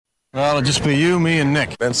Well, it'll just be you, me, and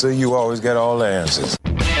Nick. Spencer, you always get all the answers.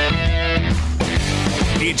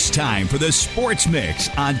 It's time for the Sports Mix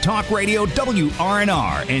on Talk Radio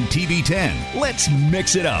WRNR and TV10. Let's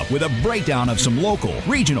mix it up with a breakdown of some local,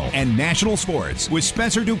 regional, and national sports with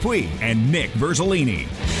Spencer Dupuis and Nick Verzolini.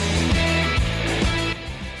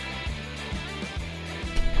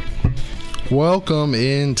 Welcome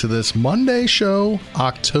into this Monday show,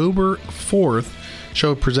 October 4th.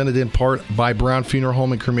 Show presented in part by Brown Funeral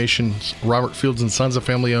Home and Cremation's Robert Fields and Sons, a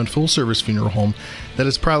family-owned full-service funeral home that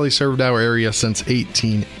has proudly served our area since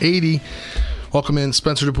 1880. Welcome in,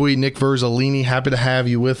 Spencer Dupuis, Nick Verzolini. Happy to have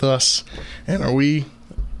you with us. And are we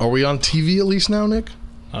on TV at least now, Nick?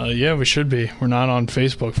 Yeah, we should be. We're not on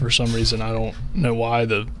Facebook for some reason. I don't know why.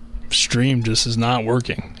 The stream just is not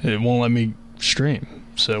working. It won't let me stream.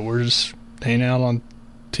 So we're just hanging out on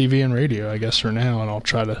TV and radio, I guess, for now, and I'll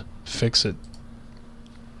try to fix it.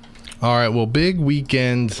 All right, well, big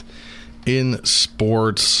weekend in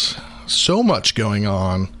sports. So much going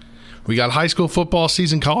on. We got high school football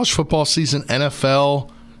season, college football season, NFL,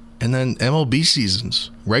 and then MLB seasons.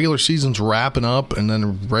 Regular season's wrapping up, and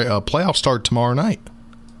then playoffs start tomorrow night.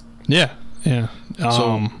 Yeah.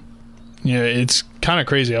 It's kind of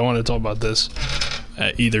crazy. I want to talk about this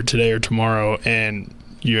either today or tomorrow, and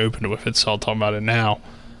you opened it with it, so I'll talk about it now.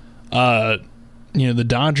 The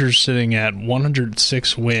Dodgers sitting at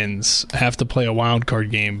 106 wins have to play a wild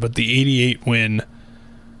card game, but the 88-win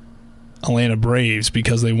Atlanta Braves,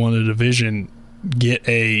 because they won the division, get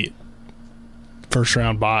a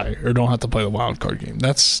first-round bye or don't have to play the wild card game.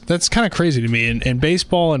 That's kind of crazy to me. And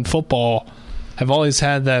baseball and football have always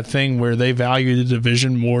had that thing where they value the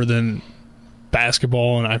division more than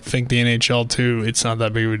basketball, and I think the NHL too. It's not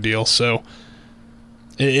that big of a deal. So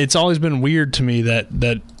it's always been weird to me that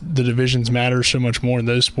the divisions matter so much more in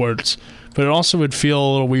those sports, but it also would feel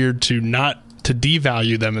a little weird to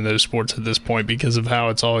devalue them in those sports at this point because of how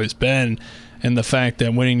it's always been and the fact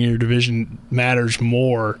that winning your division matters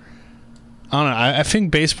more. I don't know. I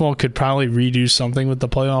think baseball could probably redo something with the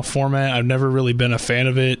playoff format. I've never really been a fan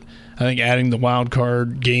of it. I think adding the wild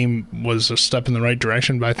card game was a step in the right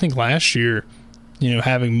direction, but I think last year,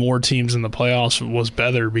 having more teams in the playoffs was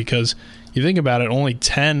better because you think about it, only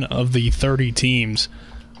 10 of the 30 teams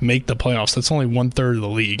make the playoffs. That's only 1/3 of the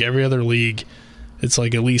league. Every other league, it's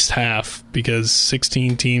like at least half because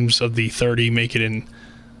 16 teams of the 30 make it in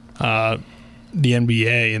the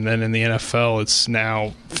NBA, and then in the NFL, it's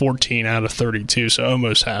now 14 out of 32, so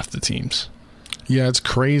almost half the teams. Yeah, it's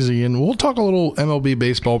crazy, and we'll talk a little MLB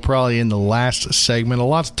baseball probably in the last segment. A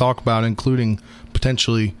lot to talk about, including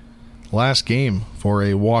potentially last game for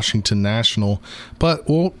a Washington National, but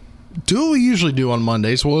we'll do what we usually do on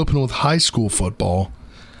Mondays. We'll open with high school football.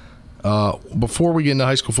 Before we get into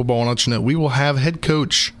high school football, I want to let you know we will have head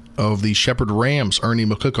coach of the Shepherd Rams, Ernie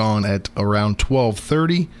McCook, on at around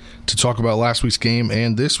 12:30 to talk about last week's game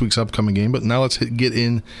and this week's upcoming game. But now let's get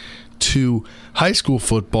into high school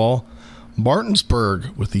football.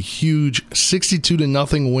 Martinsburg with the huge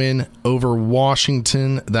 62-0 win over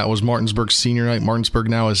Washington. That was Martinsburg's senior night. Martinsburg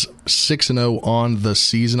now is 6-0 on the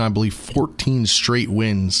season. I believe 14 straight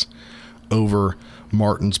wins over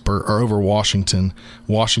Washington.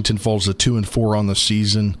 Washington falls to 2-4 on the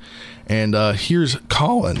season. And here's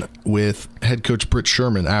Colin with head coach Britt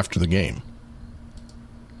Sherman after the game.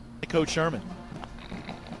 Coach Sherman.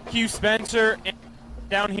 Hugh Spencer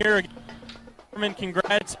down here. Sherman,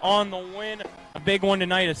 congrats on the win. A big one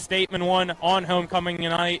tonight, a statement one on homecoming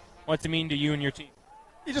tonight. What's it mean to you and your team?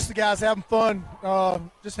 Just the guys having fun.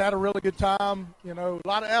 Just had a really good time. A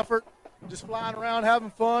lot of effort. Just flying around,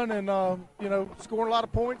 having fun, and, scoring a lot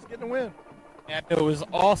of points, getting a win. Yeah, it was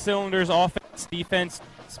all cylinders, offense, defense,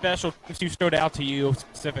 special teams. Who stood out to you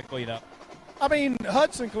specifically, though?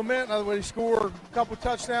 Hudson Clement, he scored a couple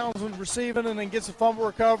touchdowns when receiving and then gets a fumble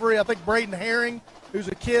recovery. I think Braden Herring, who's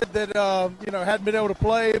a kid that, hadn't been able to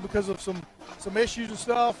play because of some issues and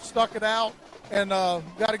stuff, stuck it out and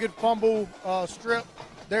got a good fumble strip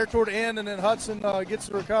there toward the end, and then Hudson gets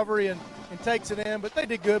the recovery and takes it in. But they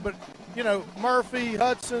did good. But, Murphy,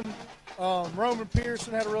 Hudson, Roman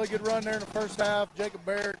Pearson had a really good run there in the first half. Jacob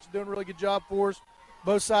Barrett's doing a really good job for us,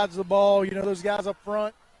 both sides of the ball. Those guys up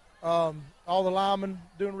front, all the linemen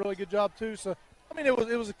doing a really good job too. So,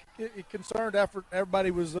 it was a concerned effort.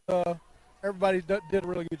 Everybody did a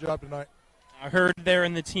really good job tonight. I heard there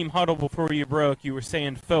in the team huddle before you broke, you were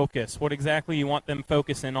saying focus. What exactly you want them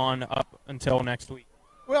focusing on up until next week?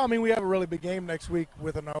 Well, we have a really big game next week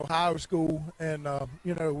with an Ohio school, and,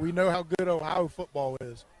 we know how good Ohio football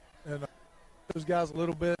is. And those guys a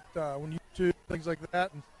little bit when you do things like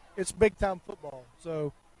that, and it's big-time football.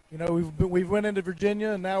 So, we've went into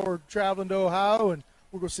Virginia, and now we're traveling to Ohio, and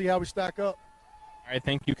we're going to see how we stack up. All right,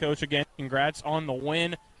 thank you, Coach, again. Congrats on the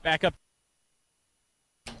win. Back up.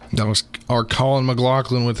 That was our Colin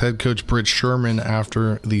McLaughlin with head coach Britt Sherman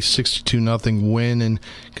after the 62-0 win. And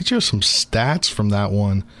get you some stats from that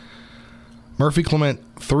one. Murphy Clement,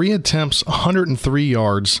 3 attempts, 103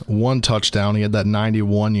 yards, 1 touchdown. He had that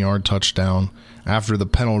 91-yard touchdown after the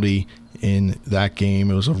penalty in that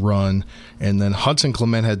game. It was a run. And then Hudson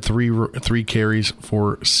Clement had three carries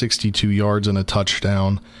for 62 yards and a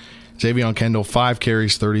touchdown. Xavion Kendall, 5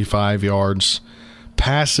 carries, 35 yards.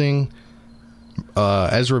 Passing,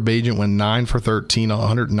 Ezra Bajent went 9 for 13,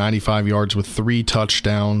 195 yards with 3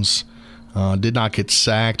 touchdowns. Did not get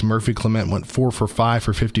sacked. Murphy Clement went 4 for 5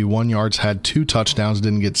 for 51 yards, had 2 touchdowns,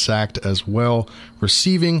 didn't get sacked as well.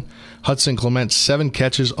 Receiving, Hudson Clement, 7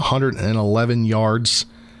 catches, 111 yards.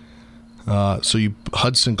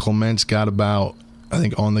 Hudson Clement's got about, I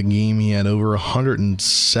think on the game he had over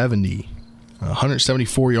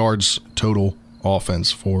 174 yards total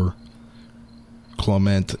offense for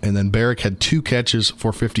Clement. And then Barrick had 2 catches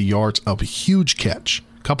for 50 yards, a huge catch,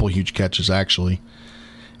 a couple of huge catches actually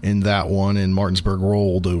in that one, and Martinsburg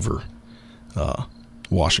rolled over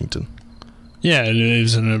Washington. Yeah, it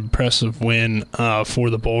was an impressive win for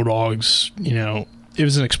the Bulldogs. You know, it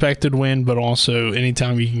was an expected win, but also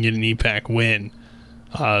anytime you can get an EPAC win,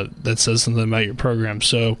 that says something about your program.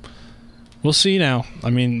 So we'll see now. I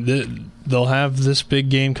mean, they'll have this big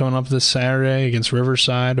game coming up this Saturday against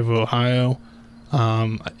Riverside of Ohio.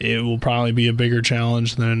 It will probably be a bigger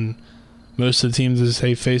challenge than most of the teams that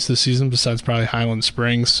they face this season, besides probably Highland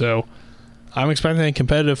Springs. So I'm expecting a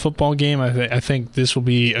competitive football game. I think this will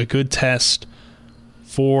be a good test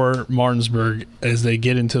for Martinsburg as they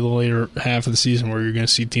get into the later half of the season, where you're going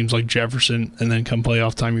to see teams like Jefferson, and then come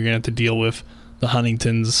playoff time, you're going to have to deal with the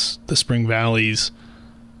Huntingtons, the Spring Valleys,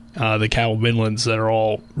 the Cabell Midlands, that are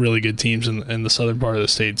all really good teams in the southern part of the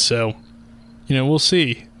state. So, you know, we'll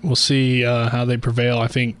see. We'll see how they prevail. I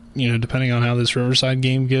think, you know, depending on how this Riverside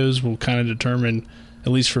game goes, will kind of determine,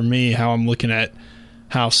 at least for me, how I'm looking at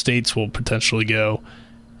how states will potentially go.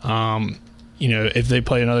 You know, if they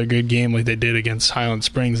play another good game like they did against Highland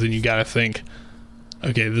Springs, then you got to think,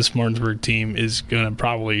 okay, this Martinsburg team is going to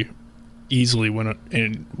probably easily win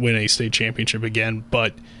a state championship again.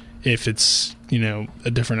 But if it's, you know,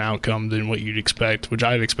 a different outcome than what you'd expect, which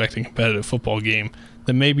I'd expect in a competitive football game,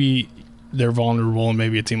 then maybe they're vulnerable, and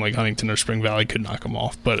maybe a team like Huntington or Spring Valley could knock them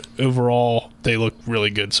off. But overall, they look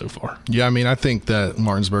really good so far. Yeah, I mean, I think that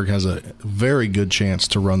Martinsburg has a very good chance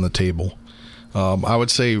to run the table. I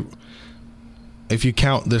would say if you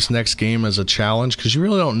count this next game as a challenge, because you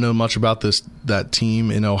really don't know much about that team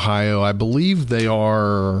in Ohio. I believe they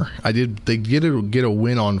get a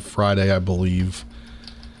win on Friday, I believe,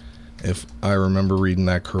 if I remember reading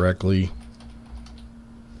that correctly.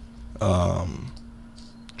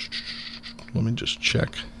 Let me just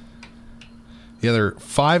check. Yeah, they're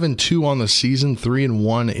 5-2 on the season,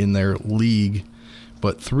 3-1 in their league,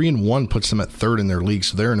 but 3-1 puts them at third in their league,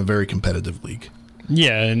 so they're in a very competitive league.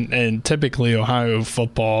 Yeah, and typically Ohio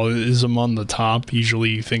football is among the top. Usually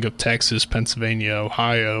you think of Texas, Pennsylvania,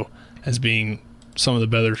 Ohio as being some of the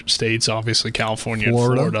better states. Obviously California and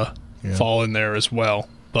Florida fall in there as well.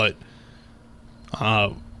 But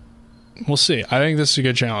we'll see. I think this is a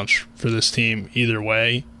good challenge for this team either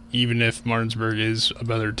way. Even if Martinsburg is a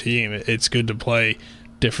better team, it's good to play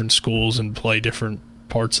different schools and play different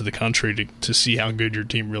parts of the country to see how good your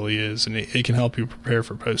team really is, and it can help you prepare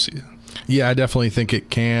for postseason. Yeah, I definitely think it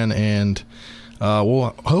can, and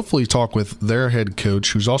we'll hopefully talk with their head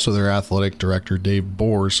coach, who's also their athletic director, Dave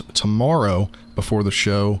Bors, tomorrow before the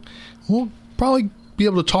show. We'll probably be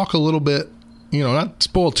able to talk a little bit, you know, not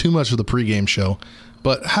spoil too much of the pregame show,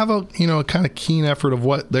 but have a kind of keen effort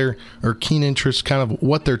of keen interest, kind of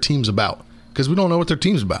what their team's about, because we don't know what their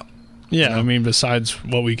team's about. Yeah, you know? I mean, besides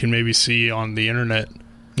what we can maybe see on the internet.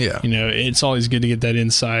 Yeah, you know, it's always good to get that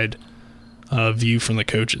inside view from the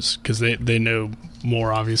coaches, because they know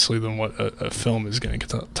more obviously than what a film is going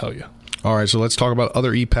to tell you. All right, so let's talk about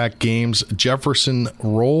other EPAC games. Jefferson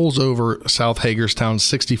rolls over South Hagerstown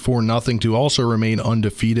 64-0 to also remain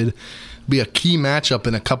undefeated. Be a key matchup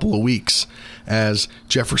in a couple of weeks, as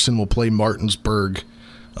Jefferson will play Martinsburg.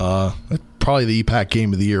 Probably the EPAC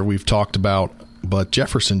game of the year we've talked about, but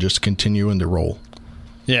Jefferson just continuing to roll.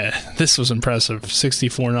 Yeah, this was impressive.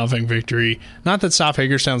 64-0 victory. Not that South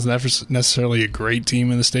Hagerstown's necessarily a great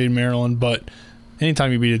team in the state of Maryland, but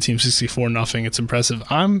anytime you beat a team 64-0, it's impressive.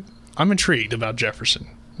 I'm intrigued about Jefferson.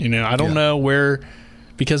 You know, I don't know where,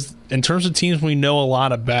 because in terms of teams we know a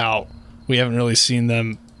lot about, we haven't really seen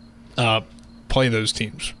them play those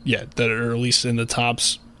teams yet that are at least in the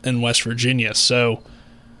tops in West Virginia. So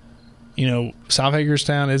South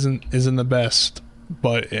Hagerstown isn't the best,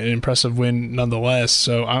 but an impressive win nonetheless.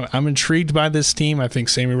 So I'm intrigued by this team. I think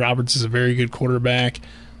Sammy Roberts is a very good quarterback.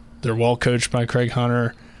 They're well coached by Craig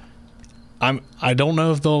Hunter. I don't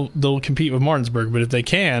know if they'll compete with Martinsburg, but if they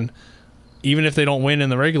can, even if they don't win in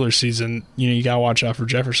the regular season, you got to watch out for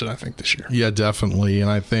Jefferson, I think, this year. Yeah, definitely. And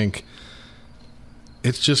I think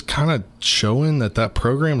it's just kind of showing that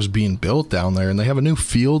program is being built down there, and they have a new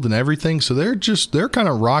field and everything. So they're kind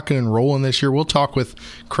of rocking and rolling this year. We'll talk with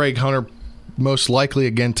Craig Hunter most likely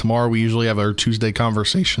again tomorrow. We usually have our Tuesday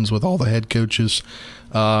conversations with all the head coaches.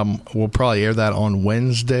 We'll probably air that on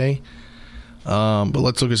Wednesday. But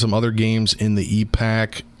let's look at some other games in the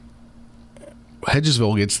EPAC.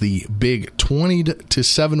 Hedgesville gets the big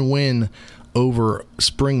 20-7 win over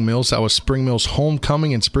Spring Mills. That was Spring Mills'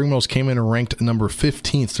 homecoming, and Spring Mills came in and ranked number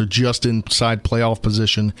 15th, so just inside playoff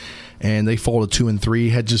position, and they fall to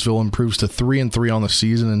 2-3. Hedgesville improves to 3-3 on the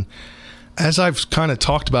season, and as I've kind of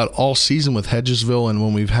talked about all season with Hedgesville, and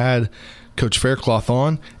when we've had Coach Faircloth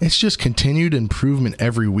on, it's just continued improvement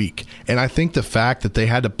every week. And I think the fact that they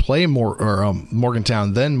had to play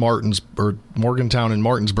Morgantown, then Morgantown and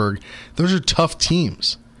Martinsburg, those are tough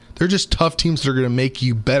teams. They're just tough teams that are going to make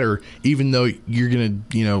you better, even though you're going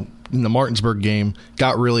to, in the Martinsburg game,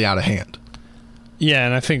 got really out of hand. Yeah,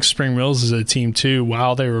 and I think Spring Mills is a team, too.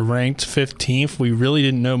 While they were ranked 15th, we really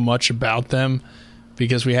didn't know much about them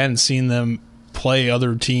because we hadn't seen them play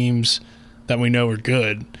other teams that we know are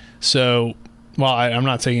good. So, while I'm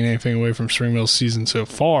not taking anything away from Spring Mills' season so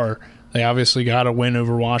far, they obviously got a win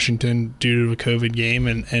over Washington due to a COVID game,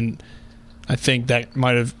 and I think that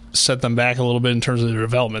might have set them back a little bit in terms of their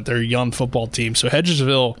development. They're a young football team. So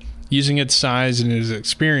Hedgesville, using its size and its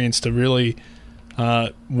experience to really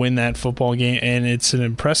win that football game, and it's an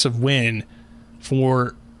impressive win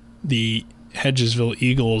for the Hedgesville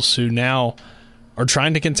Eagles, who now are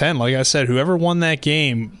trying to contend. Like I said, whoever won that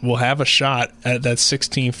game will have a shot at that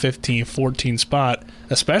 16, 15, 14 spot,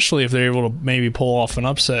 especially if they're able to maybe pull off an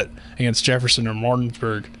upset against Jefferson or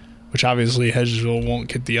Martinsburg, which obviously Hedgesville won't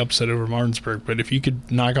get the upset over Martinsburg. But if you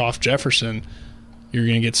could knock off Jefferson, you're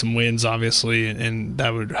going to get some wins, obviously, and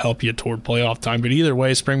that would help you toward playoff time. But either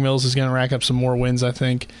way, Spring Mills is going to rack up some more wins, I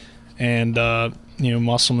think. And,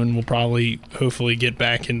 Musselman will probably, hopefully, get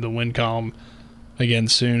back into the win column again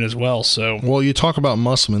soon as well. So, well, you talk about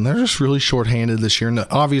Musselman, they're just really shorthanded this year, and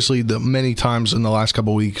obviously the many times in the last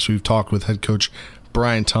couple of weeks we've talked with head coach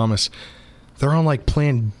Brian Thomas, they're on like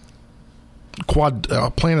plan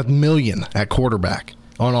a million at quarterback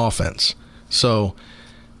on offense. So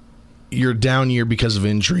you're down year because of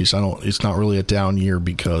injuries. It's not really a down year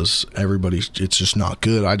because it's just not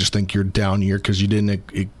good. I just think you're down year because you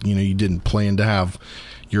didn't plan to have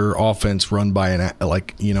your offense run by an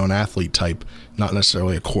athlete type, not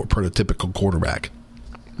necessarily a prototypical quarterback.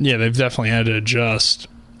 Yeah, they've definitely had to adjust,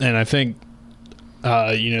 and I think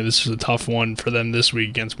this is a tough one for them this week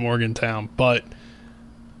against Morgantown, but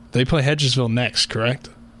they play Hedgesville next, correct?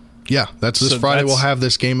 Yeah, that's this Friday. We'll have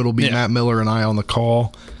this game. It'll be Matt Miller and I on the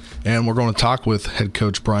call, and we're going to talk with head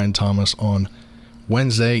coach Brian Thomas on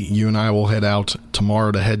Wednesday. You and I will head out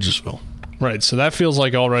tomorrow to Hedgesville. Right, so that feels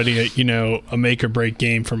like already a make or break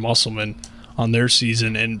game for Musselman on their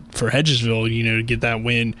season, and for Hedgesville, to get that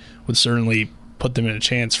win would certainly put them in a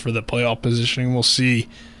chance for the playoff positioning. We'll see.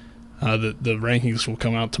 The rankings will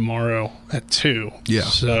come out tomorrow at 2. Yeah.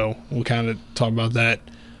 So we'll kind of talk about that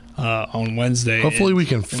on Wednesday. Hopefully we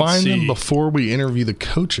can find them before we interview the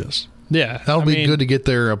coaches. Yeah. That'll be good to get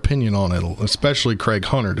their opinion on it, especially Craig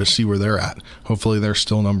Hunter, to see where they're at. Hopefully they're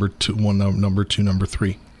still number 2, number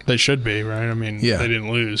 3. They should be, right? I mean, They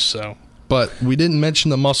didn't lose, so. But we didn't mention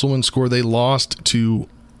the Musselman score. They lost to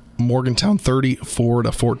Morgantown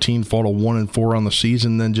 34-14, fall to 1-4 on the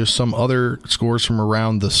season. Then just some other scores from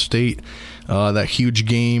around the state. That huge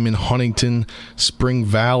game in Huntington, Spring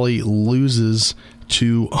Valley loses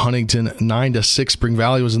to Huntington 9-6. Spring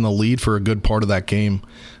Valley was in the lead for a good part of that game.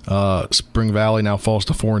 Spring Valley now falls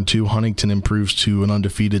to 4-2. Huntington improves to an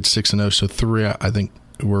undefeated 6-0. So I think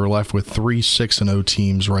we're left with 3 6-0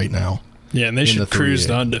 teams right now. Yeah, and they should cruise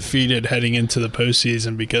to undefeated heading into the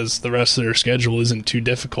postseason because the rest of their schedule isn't too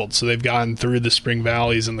difficult. So they've gotten through the Spring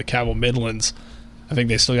Valleys and the Cabell Midlands. I think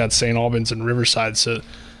they still got St. Albans and Riverside. So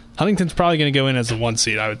Huntington's probably going to go in as the 1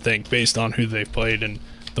 seed, I would think, based on who they've played and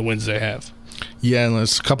the wins they have. Yeah, and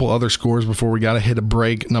there's a couple other scores before we got to hit a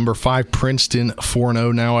break. Number 5, Princeton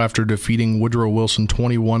 4-0 now after defeating Woodrow Wilson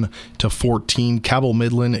 21-14. Cabell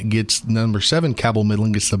Midland gets number 7. Cabell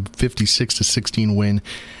Midland gets the 56-16 win.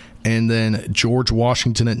 And then George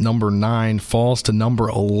Washington at number 9 falls to number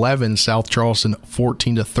 11, South Charleston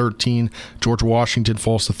 14-13. George Washington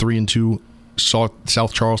falls to 3-2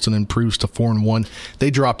 South Charleston improves to 4-1.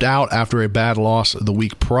 They dropped out after a bad loss the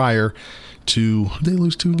week prior to, who did they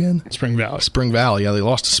lose to again? Spring Valley. Spring Valley, yeah, they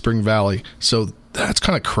lost to Spring Valley. So that's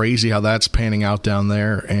kind of crazy how that's panning out down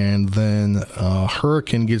there. And then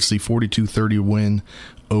Hurricane gets the 42-30 win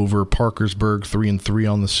over Parkersburg,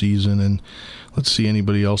 3-3 on the season. And let's see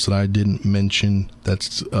anybody else that I didn't mention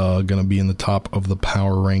that's going to be in the top of the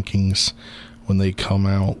power rankings when they come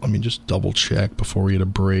out. Let me just double check before we get a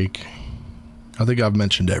break. I think I've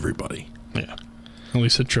mentioned everybody. Yeah, at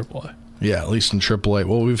least at AAA. Yeah, at least in AAA.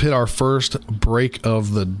 Well, we've hit our first break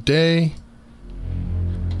of the day.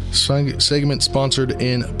 Segment sponsored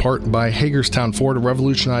in part by Hagerstown Ford,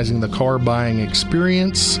 revolutionizing the car buying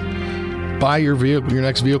experience. Buy your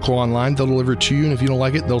next vehicle online. They'll deliver it to you, and if you don't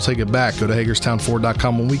like it, they'll take it back. Go to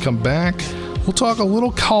HagerstownFord.com. When we come back, we'll talk a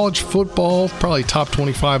little college football, probably top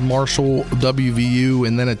 25 Marshall, WVU,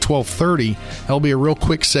 and then at 12:30, that'll be a real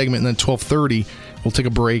quick segment, and then 12:30, we'll take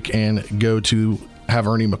a break and go to have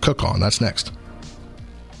Ernie McCook on. That's next.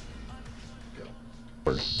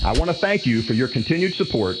 I want to thank you for your continued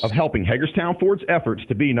support of helping Hagerstown Ford's efforts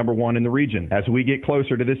to be number one in the region. As we get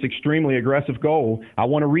closer to this extremely aggressive goal, I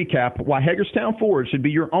want to recap why Hagerstown Ford should be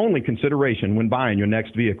your only consideration when buying your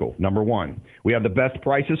next vehicle. Number one, we have the best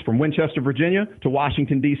prices from Winchester, Virginia to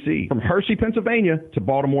Washington, D.C., from Hershey, Pennsylvania to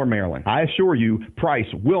Baltimore, Maryland. I assure you, price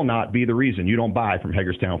will not be the reason you don't buy from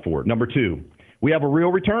Hagerstown Ford. Number two, we have a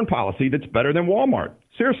real return policy that's better than Walmart.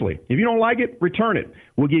 Seriously, if you don't like it, return it.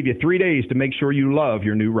 We'll give you 3 days to make sure you love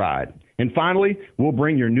your new ride. And finally, we'll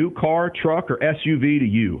bring your new car, truck, or SUV to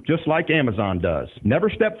you, just like Amazon does. Never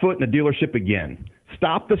step foot in a dealership again.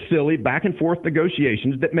 Stop the silly back-and-forth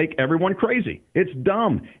negotiations that make everyone crazy. It's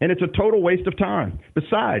dumb, and it's a total waste of time.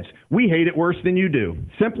 Besides, we hate it worse than you do.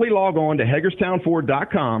 Simply log on to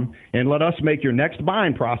HagerstownFord.com and let us make your next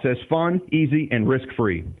buying process fun, easy, and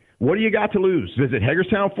risk-free. What do you got to lose? Visit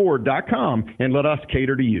HagerstownFord.com and let us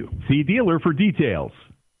cater to you. See dealer for details.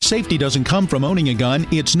 Safety doesn't come from owning a gun,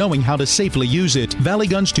 it's knowing how to safely use it. Valley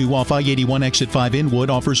Guns 2 off I-81 Exit 5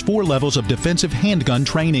 Inwood offers 4 levels of defensive handgun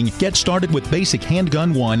training. Get started with Basic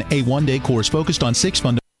Handgun 1, a 1-day course focused on 6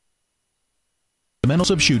 fundamentals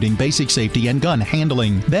of shooting, basic safety, and gun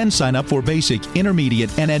handling. Then sign up for basic,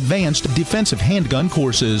 intermediate, and advanced defensive handgun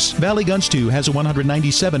courses. Valley Guns 2 has a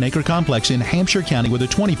 197-acre complex in Hampshire County with a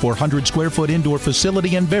 2,400-square-foot indoor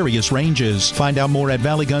facility and various ranges. Find out more at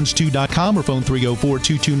valleyguns2.com or phone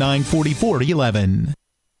 304-229-4411.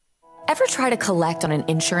 Ever try to collect on an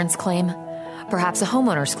insurance claim? Perhaps a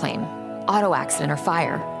homeowner's claim, auto accident, or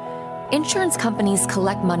fire. Insurance companies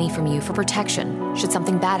collect money from you for protection should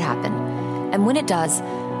something bad happen. And when it does,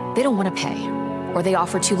 they don't want to pay, or they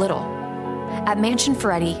offer too little. At Mansion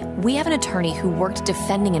Ferretti, we have an attorney who worked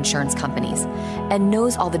defending insurance companies and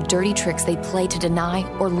knows all the dirty tricks they play to deny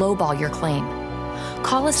or lowball your claim.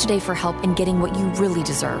 Call us today for help in getting what you really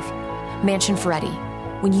deserve. Mansion Ferretti,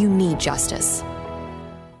 when you need justice.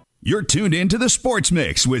 You're tuned in to the Sports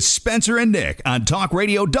Mix with Spencer and Nick on Talk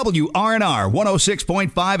Radio WRNR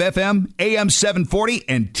 106.5 FM, AM 740,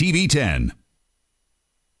 and TV 10.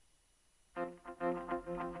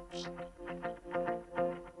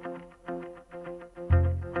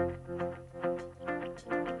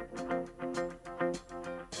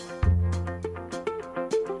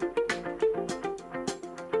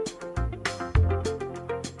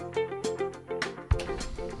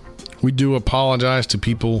 We do apologize to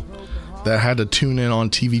people that had to tune in on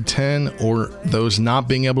TV 10 or those not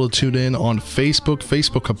being able to tune in on Facebook.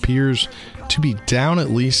 Facebook appears to be down, at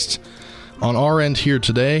least on our end here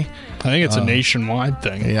today. I think it's a nationwide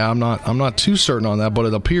thing. Yeah, I'm not too certain on that, but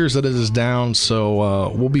it appears that it is down. So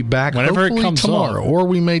we'll be back whenever it comes tomorrow, up. Or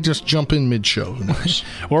we may just jump in mid-show.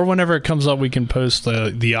 Or whenever it comes up, we can post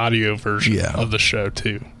the audio version of the show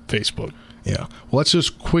to Facebook. Yeah. Well, let's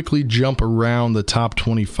just quickly jump around the top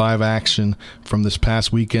 25 action from this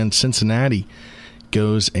past weekend. Cincinnati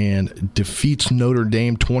goes and defeats Notre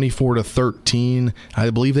Dame 24-13. I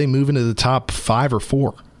believe they move into the top 5 or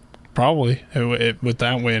 4. Probably. With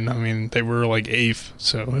that win, I mean, they were like 8th,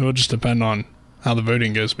 so it will just depend on how the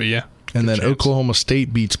voting goes, but yeah. And then Oklahoma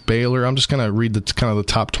State beats Baylor. I'm just going to read the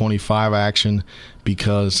top 25 action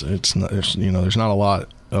because there's not a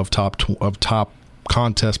lot of top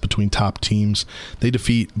contest between top teams. They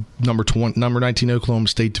defeat number 19 Oklahoma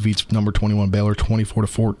State defeats number 21 Baylor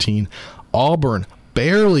 24-14. Auburn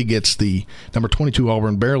barely gets the number 22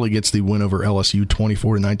 Auburn barely gets the win over LSU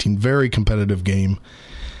 24-19. Very competitive game.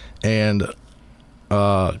 And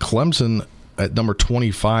Clemson at number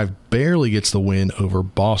 25 barely gets the win over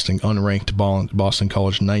Boston, unranked Boston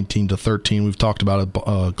College 19-13. We've talked about it.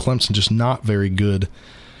 Clemson just not very good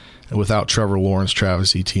without Trevor Lawrence,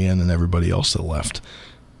 Travis Etienne, and everybody else that left.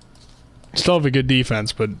 Still have a good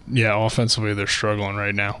defense, but, yeah, offensively they're struggling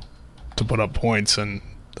right now to put up points, and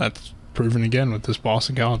that's proven again with this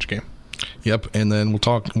Boston College game. Yep, and then we'll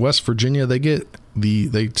talk West Virginia.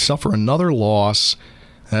 They suffer another loss.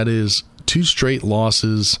 That is 2 straight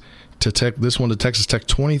losses to Tech. This one to Texas Tech,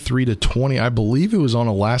 23-20. I believe it was on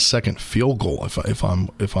a last-second field goal, if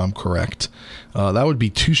I'm correct. That would be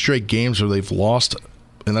 2 straight games where they've lost,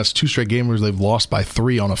 and that's 2 straight games where they've lost by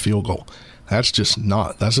 3 on a field goal. That's just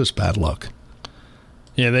bad luck.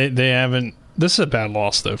 Yeah, they haven't. This is a bad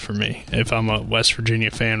loss, though, for me, if I'm a West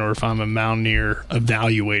Virginia fan or if I'm a Mountaineer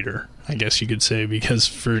evaluator, I guess you could say, because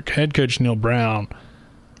for head coach Neil Brown,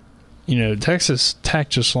 Texas Tech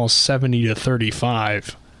just lost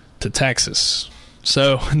 70-35 to Texas.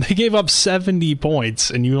 So they gave up 70 points,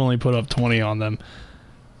 and you only put up 20 on them.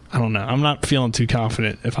 I don't know. I'm not feeling too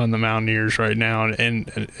confident if I'm the Mountaineers right now,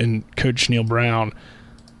 and Coach Neil Brown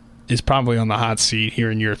is probably on the hot seat here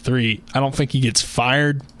in year 3. I don't think he gets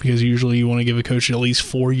fired because usually you want to give a coach at least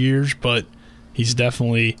 4 years, but he's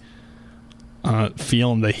definitely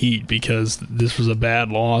feeling the heat because this was a bad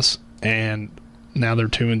loss, and now they're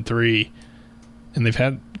 2-3, and they've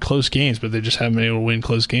had close games, but they just haven't been able to win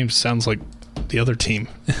close games. Sounds like the other team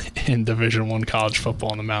in Division I college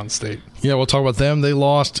football in the Mountain State. Yeah, we'll talk about them. They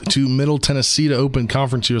lost to Middle Tennessee to open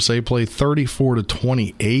Conference USA play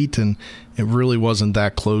 34-28, and it really wasn't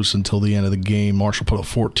that close until the end of the game. Marshall put up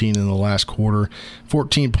 14 in the last quarter.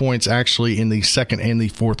 14 points actually in the second and the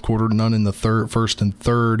fourth quarter, none in the first and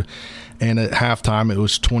third. And at halftime, it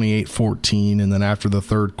was 28-14, and then after the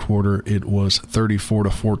third quarter, it was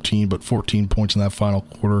 34-14, but 14 points in that final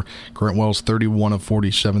quarter. Grant Wells, 31 of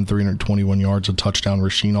 47, 321 yards, a touchdown.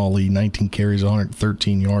 Rasheen Ali, 19 carries,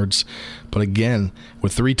 113 yards. But again,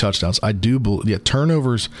 with 3 touchdowns, I do believe,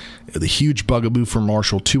 turnovers, the huge bugaboo for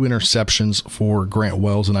Marshall, 2 interceptions for Grant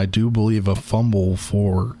Wells, and I do believe a fumble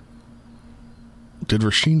for, did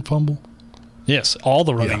Rasheen fumble? Yes, all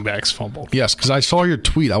the running backs fumbled. Yes, because I saw your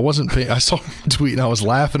tweet. I saw your tweet and I was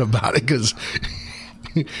laughing about it because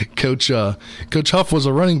Coach Huff was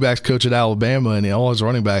a running backs coach at Alabama, and all his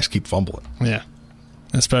running backs keep fumbling. Yeah,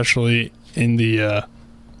 especially in the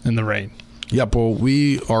rain. Yep. Well,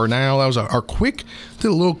 we are now. That was our did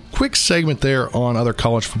a little quick segment there on other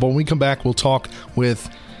college football. When we come back, we'll talk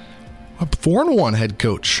with a 4-1 head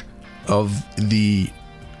coach of the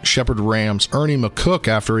Shepherd Rams, Ernie McCook,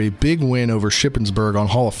 after a big win over Shippensburg on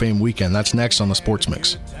Hall of Fame weekend. That's next on the Sports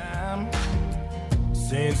Mix.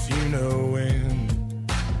 Since you know when.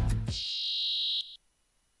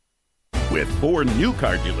 With 4 new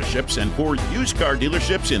car dealerships and 4 used car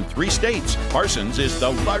dealerships in 3 states, Parsons is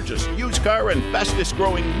the largest used car and fastest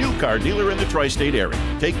growing new car dealer in the tri-state area.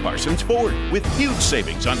 Take Parsons Ford with huge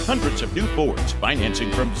savings on hundreds of new Fords, financing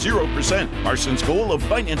from 0%, Parsons' goal of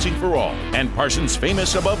financing for all, and Parsons'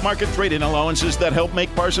 famous above-market trade-in allowances that help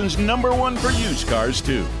make Parsons #1 for used cars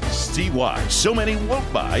too. See why so many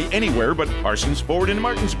won't buy anywhere but Parsons Ford in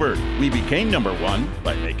Martinsburg. We became #1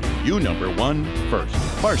 by making you #1 first.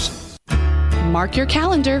 Parsons. Mark your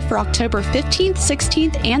calendar for October 15th,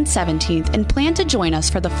 16th, and 17th and plan to join us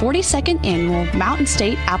for the 42nd Annual Mountain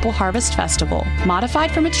State Apple Harvest Festival.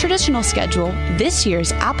 Modified from its traditional schedule, this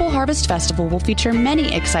year's Apple Harvest Festival will feature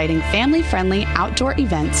many exciting family-friendly outdoor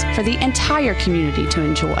events for the entire community to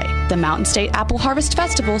enjoy. The Mountain State Apple Harvest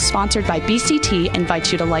Festival, sponsored by BCT,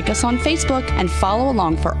 invites you to like us on Facebook and follow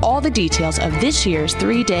along for all the details of this year's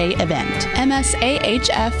 3-day event.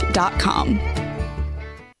 MSAHF.com.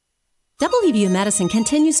 WVU Medicine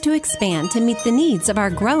continues to expand to meet the needs of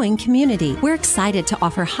our growing community. We're excited to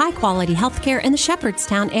offer high-quality healthcare in the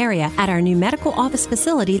Shepherdstown area at our new medical office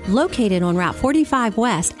facility located on Route 45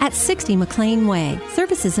 West at 60 McLean Way.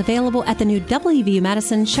 Services available at the new WVU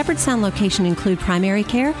Medicine Shepherdstown location include primary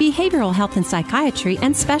care, behavioral health and psychiatry,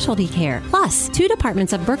 and specialty care. Plus, 2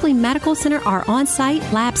 departments of Berkeley Medical Center are on-site,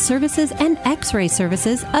 lab services, and x-ray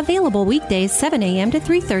services available weekdays 7 a.m. to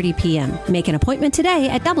 3:30 p.m. Make an appointment today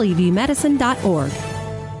at WVUMedicine.org.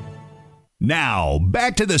 Now,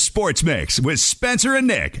 back to the Sports Mix with Spencer and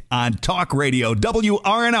Nick on Talk Radio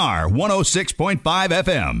WRNR 106.5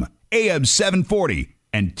 FM, AM 740,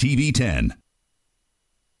 and TV 10.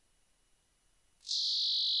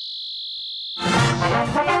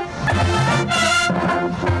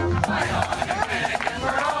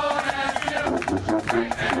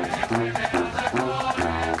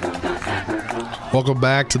 Welcome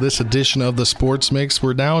back to this edition of the Sports Mix.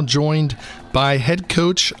 We're now joined by head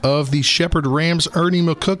coach of the Shepherd Rams, Ernie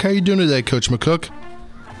McCook. How you doing today, Coach McCook?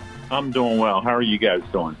 I'm doing well. How are you guys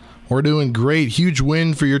doing? We're doing great. Huge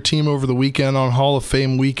win for your team over the weekend on Hall of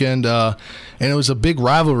Fame weekend, and it was a big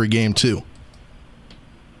rivalry game too.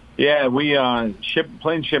 Yeah, we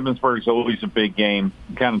playing Shippensburg is always a big game.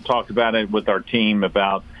 We kind of talked about it with our team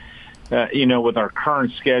about, with our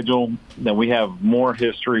current schedule, that we have more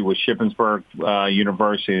history with Shippensburg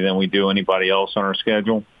University than we do anybody else on our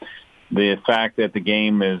schedule. The fact that the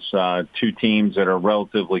game is two teams that are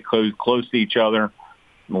relatively close to each other,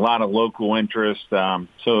 a lot of local interest, so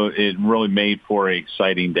it really made for an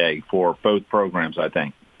exciting day for both programs, I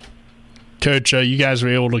think. Coach, you guys were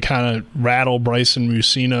able to kind of rattle Bryson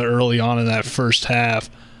Musina early on in that first half.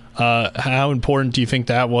 How important do you think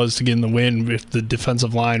that was to getting the win with the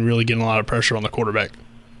defensive line really getting a lot of pressure on the quarterback?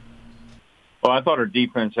 Well, I thought our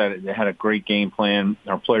defense had a great game plan.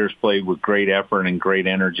 Our players played with great effort and great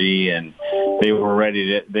energy, and they were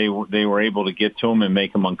ready to. They were able to get to him and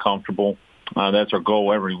make him uncomfortable. That's our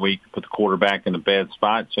goal every week: put the quarterback in a bad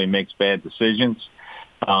spot so he makes bad decisions.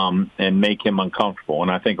 And make him uncomfortable.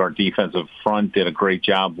 And I think our defensive front did a great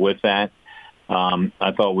job with that.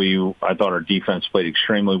 I thought our defense played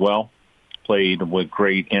extremely well, played with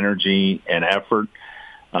great energy and effort,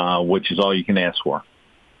 which is all you can ask for.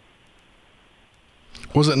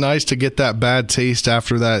 Was it nice to get that bad taste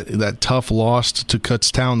after that tough loss to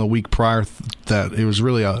Kutztown the week prior? That it was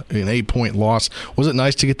really an 8-point loss. Was it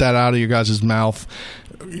nice to get that out of your guys' mouth?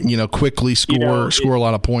 Quickly score a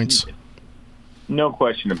lot of points. No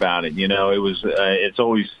question about it. It was. It's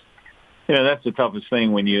always. That's the toughest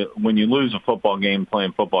thing when you lose a football game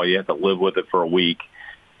playing football. You have to live with it for a week.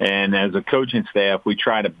 And as a coaching staff, we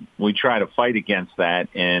try to fight against that,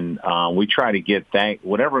 and we try to get that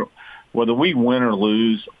whether we win or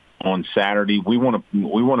lose on Saturday, we want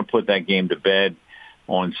to put that game to bed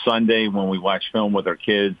on Sunday when we watch film with our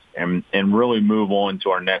kids, and really move on to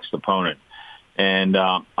our next opponent. And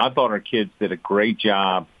I thought our kids did a great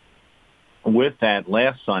job with that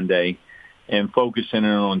last Sunday and focusing in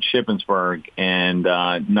on Shippensburg and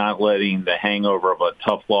not letting the hangover of a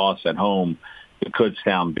tough loss at home to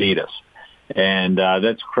Kutztown beat us. And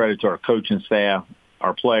that's credit to our coaching staff,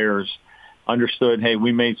 our players. Understood, hey,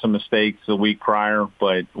 we made some mistakes the week prior,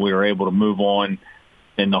 but we were able to move on.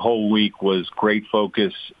 And the whole week was great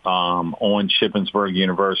focus on Shippensburg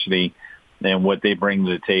University and what they bring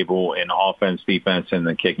to the table in offense, defense, and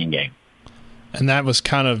the kicking game. And that was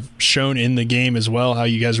kind of shown in the game as well, how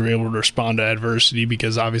you guys were able to respond to adversity,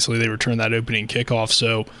 because obviously they returned that opening kickoff.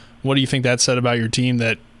 So what do you think that said about your team,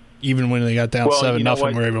 that even when they got down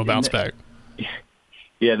 7-0, we're able to bounce back?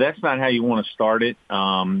 Yeah, that's not how you want to start it.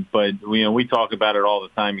 But we talk about it all the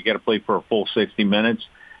time. You got to play for a full 60 minutes.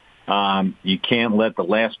 You can't let the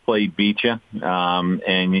last play beat you,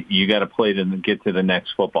 and you got to play to get to the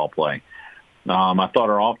next football play. I thought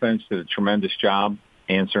our offense did a tremendous job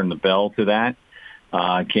answering the bell to that.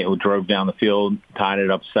 We drove down the field, tied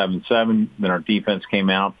it up 7-7. Then our defense came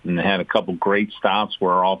out and had a couple great stops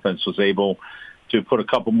where our offense was able to put a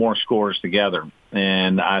couple more scores together.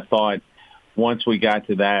 And I thought once we got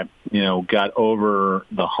to that, got over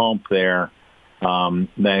the hump there,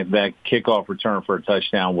 that kickoff return for a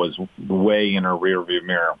touchdown was way in our rearview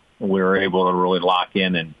mirror. We were able to really lock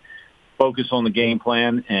in and focus on the game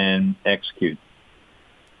plan and execute.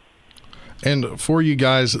 And for you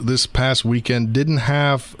guys, this past weekend, didn't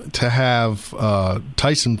have to have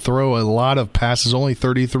Tyson throw a lot of passes, only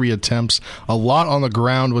 33 attempts, a lot on the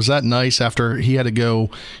ground. Was that nice after he had to go,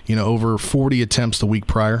 over 40 attempts the week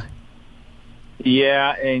prior?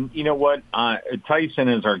 Yeah, and you know what? Tyson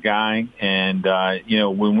is our guy, and,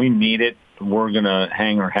 when we need it, we're going to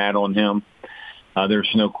hang our hat on him. There's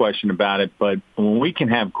no question about it. But when we can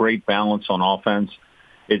have great balance on offense,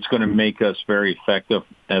 it's going to make us very effective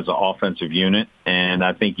as an offensive unit, and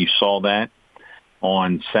I think you saw that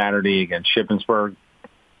on Saturday against Shippensburg.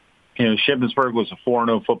 Shippensburg was a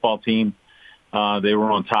 4-0 football team. They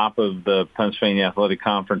were on top of the Pennsylvania Athletic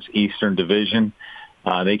Conference Eastern Division.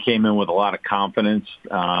 They came in with a lot of confidence.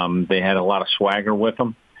 They had a lot of swagger with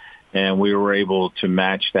them, and we were able to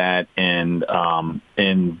match that and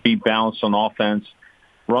be balanced on offense,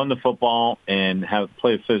 run the football, and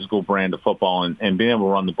play a physical brand of football, and being able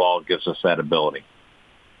to run the ball gives us that ability.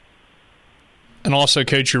 And also,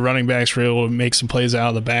 Coach, your running backs were able to make some plays out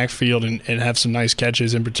of the backfield and have some nice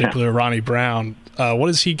catches, in particular Ronnie Brown. What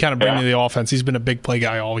does he kind of bring to the offense? He's been a big play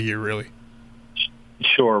guy all year, really.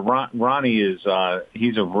 Sure. Ronnie is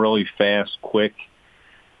he's a really fast, quick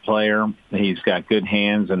player. He's got good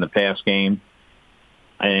hands in the pass game.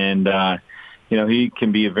 And, he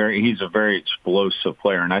can be he's a very explosive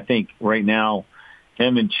player. And I think right now,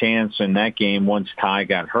 him and Chance in that game, once Ty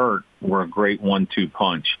got hurt, were a great 1-2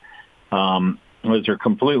 punch. was they're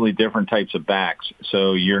completely different types of backs.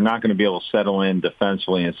 So you're not going to be able to settle in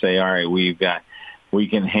defensively and say, all right, we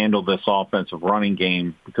can handle this offensive running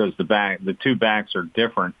game, because the two backs are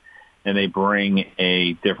different and they bring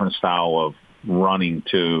a different style of running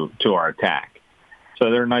to our attack. So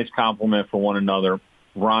they're a nice complement for one another.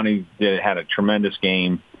 Ronnie had a tremendous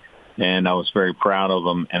game, and I was very proud of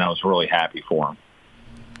him, and I was really happy for him.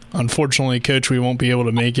 Unfortunately, Coach, we won't be able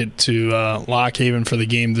to make it to Lock Haven for the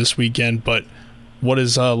game this weekend, but what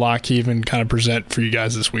does Lock Haven kind of present for you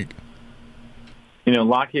guys this week?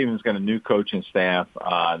 Lock Haven's got a new coaching staff.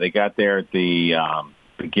 They got there at the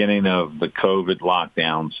beginning of the COVID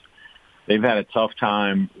lockdowns. They've had a tough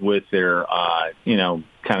time with their, kind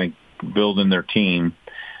of building their team.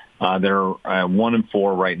 They're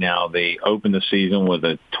 1-4 right now. They opened the season with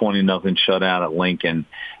a 20-0 shutout at Lincoln.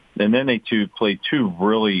 And then they played two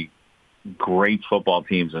really great football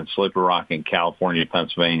teams in Slippery Rock and California,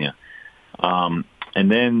 Pennsylvania. And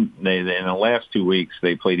then in the last 2 weeks,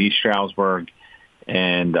 they played East Stroudsburg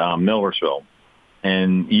and Millersville.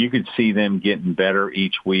 And you could see them getting better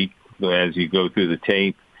each week as you go through the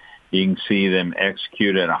tape. You can see them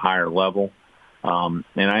execute at a higher level. And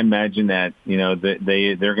I imagine that,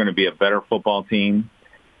 they're going to be a better football team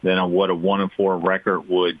than what a 1-4 record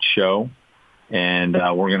would show. And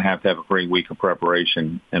we're going to have a great week of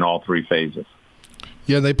preparation in all three phases.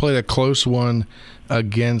 Yeah, they played a close one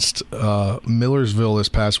against Millersville this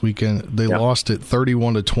past weekend. They lost it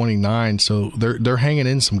 31-29, so they're hanging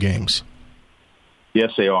in some games.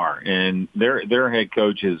 Yes, they are. And their head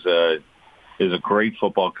coach is a great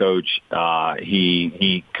football coach.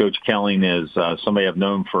 Coach Kelling is somebody I've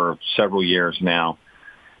known for several years now,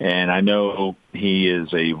 and I know he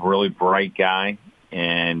is a really bright guy,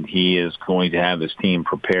 and he is going to have his team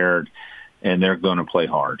prepared, and they're going to play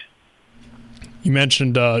hard. You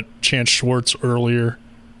mentioned Chance Schwartz earlier.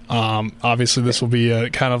 Obviously, this will be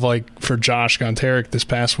kind of like for Josh Gonterick this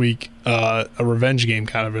past week, a revenge game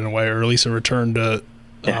kind of in a way, or at least a return to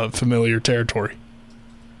familiar territory.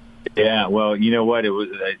 Yeah, well, you know what? It was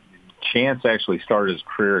Chance actually started his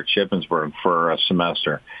career at Shippensburg for a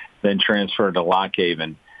semester, then transferred to Lock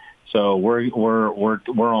Haven. So we're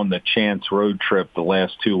on the Chance road trip the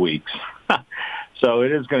last 2 weeks. So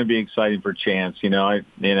it is going to be exciting for Chance. He'll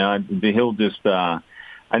just.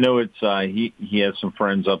 I know it's he has some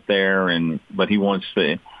friends up there, but he wants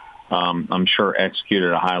to. I'm sure execute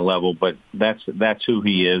at a high level. But that's who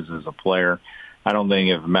he is as a player. I don't think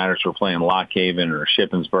it matters if we're playing Lock Haven or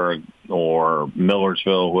Shippensburg or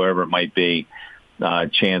Millersville, whoever it might be.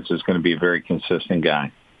 Chance is going to be a very consistent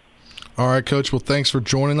guy. All right, Coach. Well, thanks for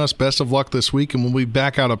joining us. Best of luck this week, and we'll be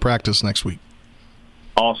back out of practice next week.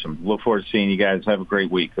 Awesome. Look forward to seeing you guys. Have a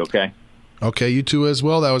great week, okay? Okay, you too as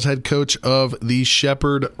well. That was head coach of the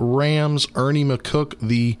Shepherd Rams, Ernie McCook,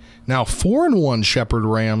 the now 4-1 Shepherd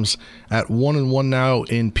Rams at 1-1 now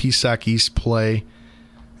in PSAC East play.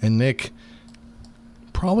 And Nick,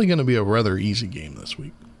 probably going to be a rather easy game this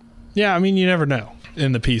week. Yeah, I mean, you never know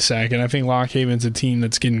in the PSAC, and I think Lock Haven's a team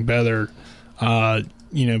that's getting better.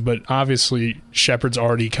 But obviously Shepherd's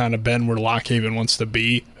already kind of been where Lock Haven wants to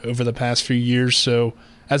be over the past few years. So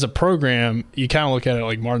as a program, you kind of look at it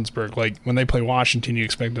like Martinsburg. Like when they play Washington, you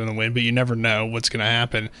expect them to win, but you never know what's going to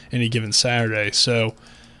happen any given Saturday. So,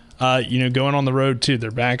 going on the road too.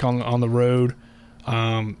 They're back on the road.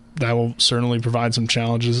 That will certainly provide some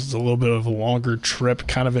challenges. It's a little bit of a longer trip,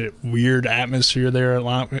 kind of a weird atmosphere there at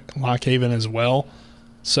Lock Haven as well.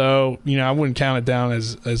 So, I wouldn't count it down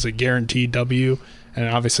as a guaranteed W. And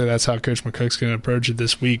obviously that's how Coach McCook's going to approach it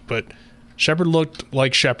this week. But Shepherd looked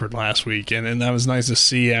like Shepherd last week, and that was nice to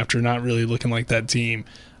see after not really looking like that team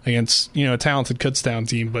against, a talented Kutztown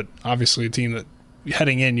team, but obviously a team that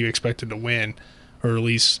heading in you expected to win, or at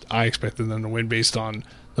least I expected them to win based on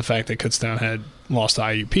the fact that Kutztown had lost to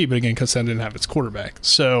IUP. But again, Kutztown didn't have its quarterback.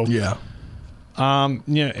 So, yeah.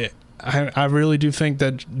 I really do think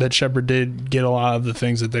that Shepherd did get a lot of the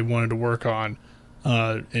things that they wanted to work on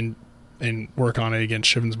and work on it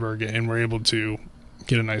against Shippensburg, and were able to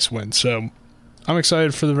get a nice win. So I'm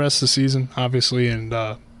excited for the rest of the season, obviously, and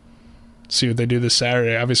see what they do this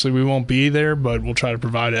Saturday. Obviously, we won't be there, but we'll try to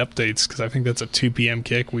provide updates because I think that's a 2 p.m.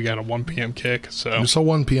 kick. We got a 1 p.m. kick. So there's a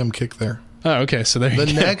 1 p.m. kick there. Oh, okay. So there you go.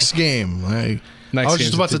 The next game. I was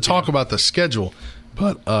just about to talk about the schedule.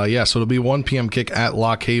 But, so it'll be 1 p.m. kick at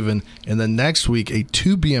Lock Haven, and then next week a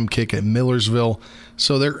 2 p.m. kick at Millersville.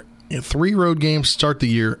 So they're 3 road games to start the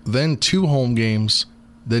year, then 2 home games,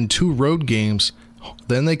 then 2 road games,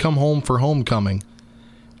 then they come home for homecoming,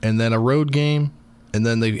 and then a road game, and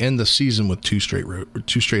then they end the season with 2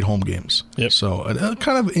 straight home games. Yep. So a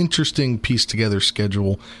kind of interesting piece together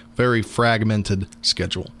schedule, very fragmented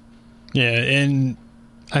schedule. Yeah, and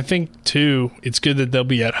I think, too, it's good that they'll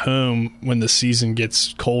be at home when the season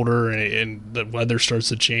gets colder and the weather starts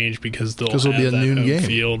to change because it'll be a noon game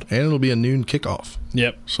field. And it'll be a noon kickoff.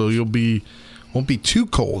 Yep. So won't be too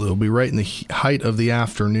cold. It'll be right in the height of the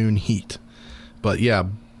afternoon heat. But yeah,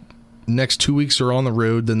 next 2 weeks are on the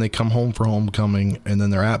road. Then they come home for homecoming, and then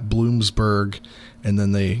they're at Bloomsburg, and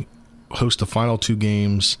then they host the final 2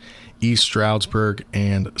 games, East Stroudsburg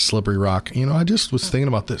and Slippery Rock. I just was thinking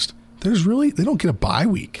about this. They don't get a bye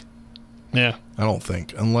week. Yeah. I don't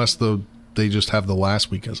think, unless they just have the last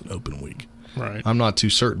week as an open week. Right. I'm not too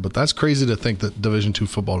certain, but that's crazy to think that Division II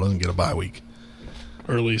football doesn't get a bye week.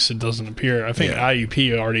 Or at least it doesn't appear. I think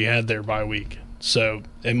IUP already had their bye week. So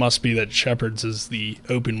it must be that Shepherd's is the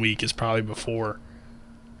open week is probably before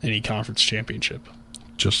any conference championship.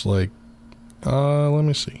 Just like, let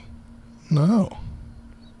me see. No.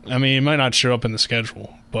 I mean, it might not show up in the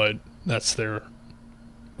schedule, but that's their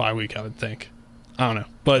bye week, I would think. I don't know.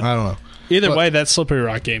 But I don't know. Either way, that Slippery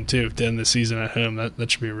Rock game, too, to end the season at home, that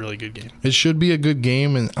should be a really good game. It should be a good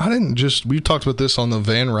game. And we talked about this on the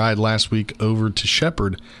van ride last week over to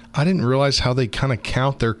Shepherd. I didn't realize how they kind of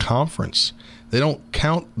count their conference. They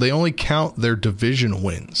only count their division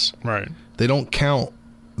wins. Right. They don't count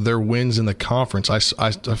their wins in the conference. I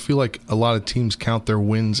feel like a lot of teams count their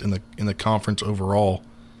wins in the conference overall.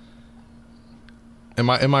 Am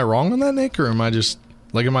I wrong on that, Nick, or am I just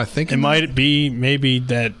am I thinking? It might be maybe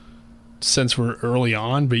that since we're early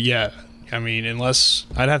on, but yeah, I mean, unless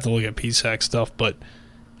I'd have to look at PSAC stuff, but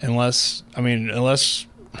unless I don't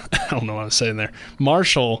know what I'm saying there.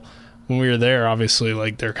 Marshall, when we were there,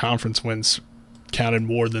 obviously their conference wins counted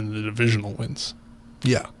more than the divisional wins.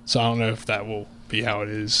 Yeah. So I don't know if that will be how it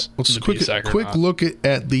is. Let's quick look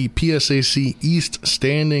at the PSAC East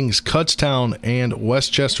standings. Kutztown and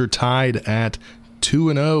Westchester tied at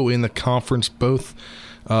 2-0 in the conference. They're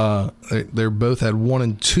both at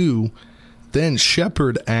 1-2. Then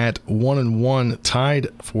Shepherd at 1-1, tied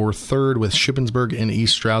for third with Shippensburg and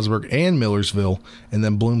East Stroudsburg and Millersville, and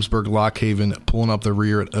then Bloomsburg Lockhaven pulling up the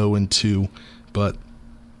rear at 0-2. But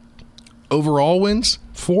overall wins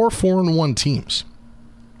 4-1 teams.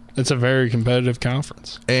 It's a very competitive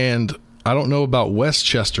conference. And I don't know about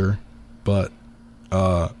Westchester, but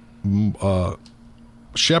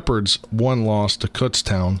Shepherd's one loss to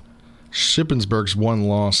Kutztown. Shippensburg's one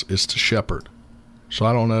loss is to Shepherd. So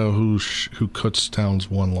I don't know who Kutztown's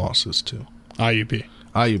one loss is to. IUP,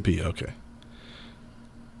 okay.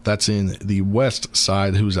 That's in the west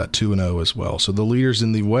side, who's at 2-0 as well. So the leaders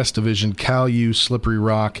in the West Division, Cal U, Slippery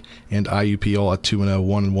Rock, and IUP all at 2-0.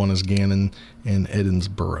 1-1 is Gannon and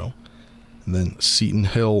Edensboro. And then Seton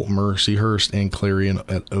Hill, Mercyhurst, and Clarion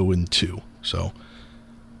at 0-2. So,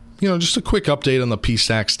 just a quick update on the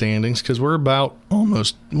PSAC standings because we're about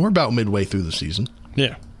midway through the season.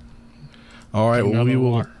 Yeah. All right, we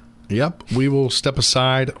will step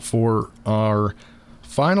aside for our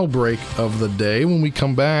final break of the day. When we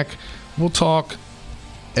come back, we'll talk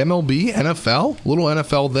MLB, NFL, little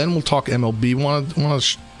NFL. Then we'll talk MLB. Want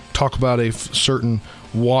to talk about a certain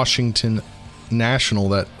Washington National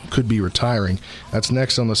that could be retiring. That's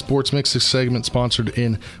next on the Sports Mix segment, sponsored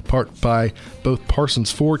in part by both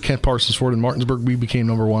Parsons Ford, Kent Parsons Ford in Martinsburg. We became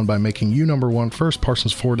number one by making you number one first,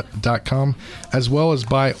 ParsonsFord.com, as well as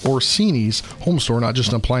by Orsini's Home Store, not just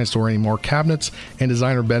an appliance store anymore. Cabinets and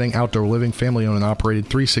designer bedding, outdoor living, family owned and operated,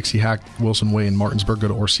 360 Hack Wilson Way in Martinsburg. Go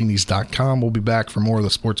to Orsini's.com. We'll be back for more of the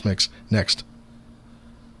Sports Mix next.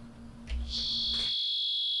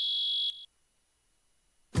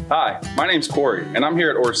 Hi, my name's Corey, and I'm here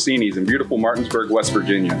at Orsini's in beautiful Martinsburg, West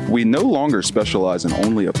Virginia. We no longer specialize in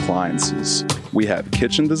only appliances. We have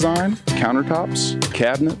kitchen design, countertops,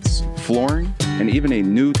 cabinets, flooring, and even a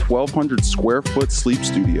new 1,200 square foot sleep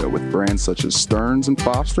studio with brands such as Stearns &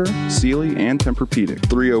 Foster, Sealy, and Tempur-Pedic.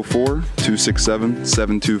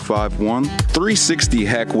 304-267-7251, 360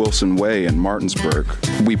 Hack Wilson Way in Martinsburg.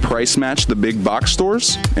 We price match the big box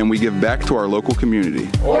stores, and we give back to our local community.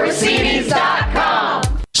 Orsini's.com.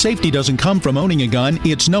 Safety doesn't come from owning a gun,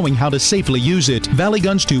 it's knowing how to safely use it. Valley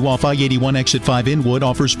Guns 2 off I-81 Exit 5 in Wood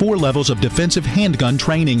offers 4 levels of defensive handgun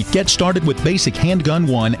training. Get started with Basic Handgun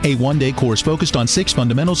 1, a one-day course focused on 6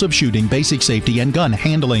 fundamentals of shooting, basic safety, and gun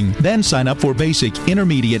handling. Then sign up for basic,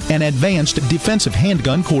 intermediate, and advanced defensive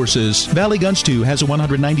handgun courses. Valley Guns 2 has a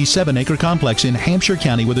 197-acre complex in Hampshire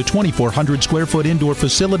County with a 2,400 square foot indoor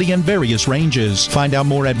facility and various ranges. Find out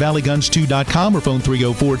more at valleyguns2.com or phone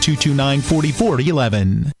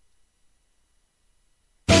 304-229-4411.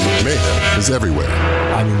 Mayhem is everywhere.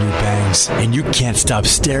 I'm your new bangs, and you can't stop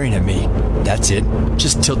staring at me. That's it.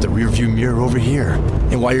 Just tilt the rearview mirror over here.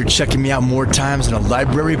 And while you're checking me out more times than a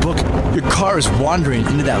library book, your car is wandering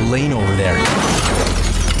into that lane over there.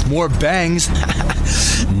 More bangs?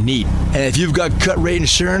 Neat. And if you've got cut rate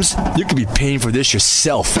insurance, you could be paying for this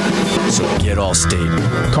yourself. So get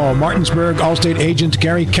Allstate. Call Martinsburg Allstate agent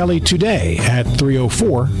Gary Kelly today at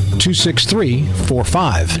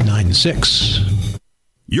 304-263-4596.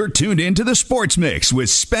 You're tuned in to the Sports Mix with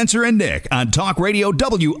Spencer and Nick on Talk Radio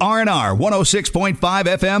WRNR 106.5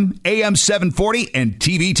 FM, AM 740, and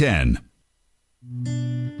TV 10.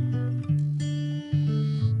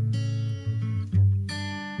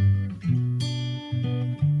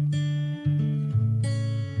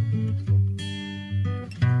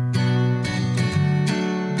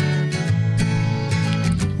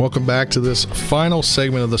 Welcome back to this final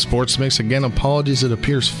segment of the Sports Mix. Again, apologies. It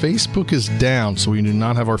appears Facebook is down, so we do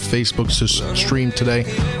not have our Facebook stream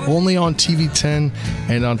today. Only on TV 10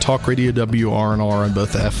 and on Talk Radio WRNR on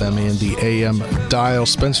both the FM and the AM dial.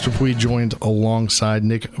 Spencer Dupuis joined alongside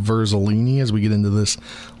Nick Verzolini as we get into this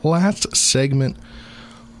last segment.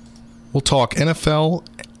 We'll talk NFL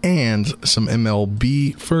and some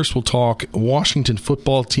MLB. First, we'll talk Washington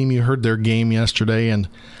football team. You heard their game yesterday, and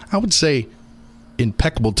I would say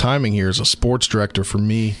impeccable timing here as a sports director for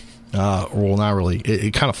me. Well, not really.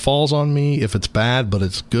 It kind of falls on me if it's bad, but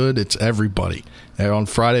it's good. It's everybody. And on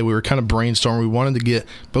Friday, we were kind of brainstorming. We wanted to get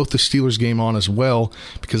both the Steelers game on as well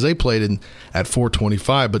because they played at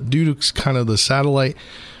 4:25. But due to kind of the satellite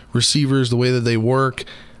receivers, the way that they work,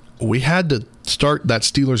 we had to start that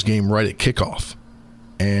Steelers game right at kickoff.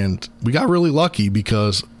 And we got really lucky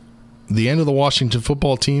because the end of the Washington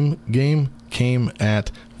football team game came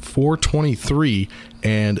at 4:23,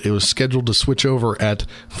 and it was scheduled to switch over at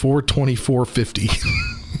 4:24:50.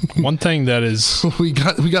 One thing that is we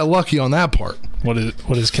got lucky on that part. What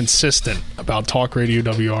is consistent about Talk Radio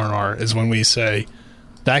WRNR is when we say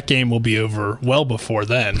that game will be over well before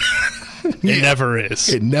then. It never is.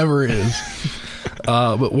 It never is.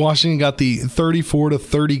 But Washington got the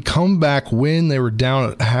 34-30 comeback win. They were down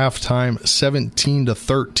at halftime,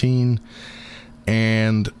 17-13,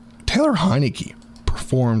 and Taylor Heineke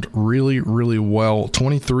performed really, really well.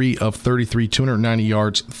 23 of 33, 290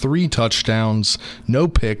 yards, 3 touchdowns, no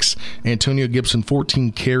picks. Antonio Gibson,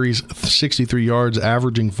 14 carries, 63 yards,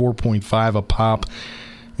 averaging 4.5 a pop.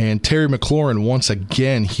 And Terry McLaurin, once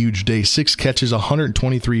again, huge day. 6 catches,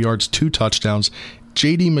 123 yards, 2 touchdowns.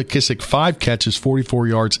 J.D. McKissick, 5 catches, 44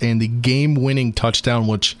 yards, and the game-winning touchdown,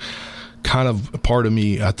 which kind of part of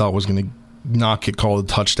me I thought was going to not get called a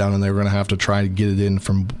touchdown, and they were going to have to try to get it in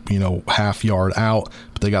from half yard out,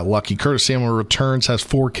 but they got lucky. Curtis Samuel returns, has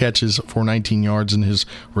 4 catches for 19 yards in his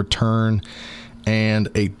return, and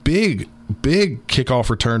a big kickoff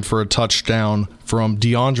return for a touchdown from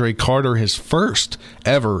DeAndre Carter, his first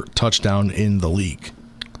ever touchdown in the league.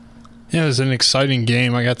 Yeah, it was an exciting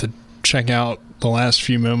game. I got to check out the last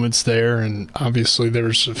few moments there, and obviously there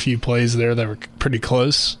was a few plays there that were pretty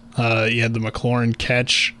close. You had the McLaurin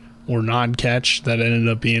catch or non-catch that ended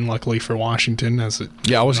up being luckily for Washington. I was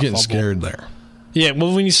getting scared there. Yeah,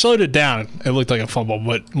 well, when you slowed it down, it looked like a fumble,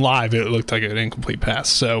 but live it looked like an incomplete pass.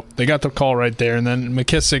 So they got the call right there, and then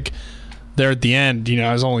McKissick there at the end,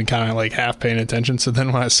 I was only kind of like half paying attention. So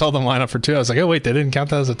then when I saw them line up for 2, I was like, oh, wait, they didn't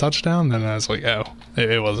count that as a touchdown? Then I was like, oh,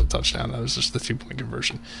 it was a touchdown. That was just the 2-point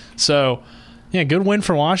conversion. So, yeah, good win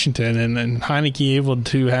for Washington, and Heineke able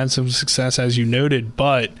to have some success, as you noted,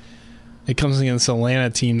 but it comes against an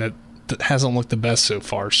Atlanta team that hasn't looked the best so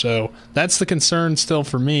far. So that's the concern still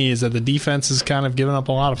for me, is that the defense has kind of given up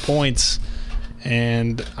a lot of points,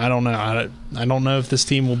 and I don't know. I don't know if this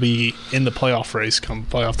team will be in the playoff race come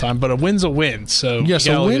playoff time, but a win's a win. So yes,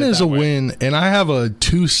 a win is a win, and I have a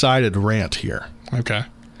 2-sided rant here. Okay.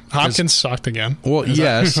 Hopkins sucked again. Well,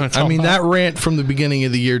 yes. I mean, that rant from the beginning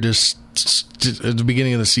of the year just at the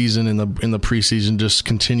beginning of the season in the preseason just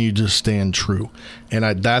continued to stand true.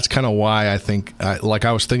 And that's kind of why I think, I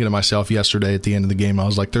was thinking to myself yesterday at the end of the game, I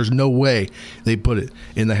was like, there's no way they put it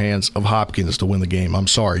in the hands of Hopkins to win the game. I'm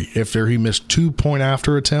sorry. If he missed 2-point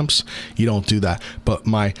after attempts, you don't do that. But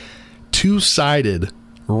my 2-sided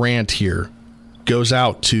rant here goes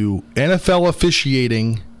out to NFL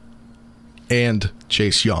officiating and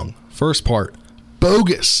Chase Young. First part,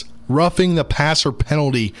 bogus roughing the passer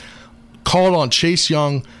penalty called on Chase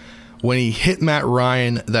Young when he hit Matt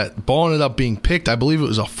Ryan. That ball ended up being picked. I believe it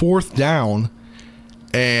was a 4th down,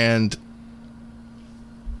 and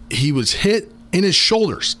he was hit in his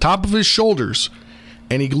shoulders, top of his shoulders,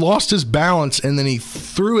 and he lost his balance, and then he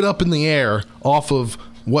threw it up in the air off of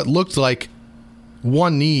what looked like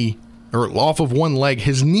one knee or off of one leg.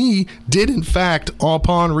 His knee did, in fact,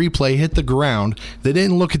 upon replay, hit the ground. They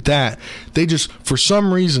didn't look at that. They just, for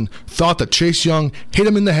some reason, thought that Chase Young hit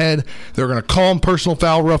him in the head. They're going to call him personal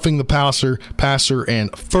foul, roughing the passer,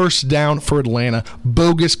 and first down for Atlanta.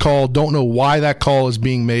 Bogus call. Don't know why that call is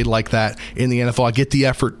being made like that in the NFL. I get the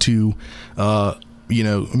effort to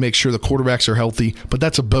make sure the quarterbacks are healthy, but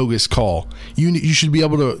that's a bogus call. You should be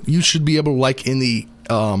able to, like in the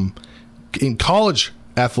in college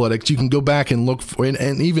athletics, you can go back and look for,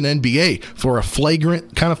 and even NBA, for a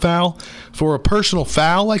flagrant kind of foul. For a personal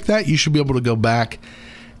foul like that, you should be able to go back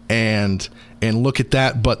and look at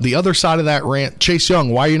that. But the other side of that rant, Chase Young,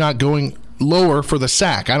 why are you not going lower for the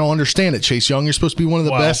sack? I don't understand it, Chase Young. You're supposed to be one of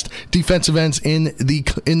the best defensive ends in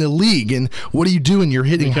the league, and what are you doing? You're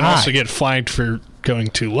hitting high. You can also get flagged for going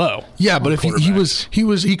too low. Yeah, but if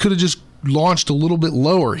he could have just launched a little bit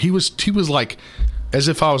lower. He was like, as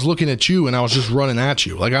if I was looking at you and I was just running at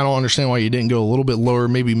you. Like, I don't understand why you didn't go a little bit lower,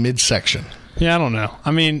 maybe midsection. Yeah, I don't know.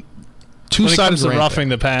 I mean, when it comes to roughing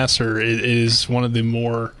the passer, it is one of the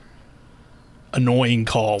more annoying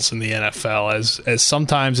calls in the NFL, as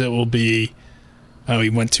sometimes it will be, oh, he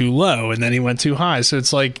went too low and then he went too high. So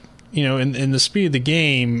it's like, in the speed of the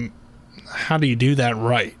game, how do you do that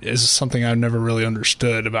right is something I've never really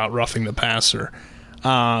understood about roughing the passer.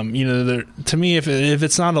 To me, if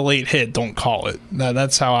it's not a late hit, don't call it.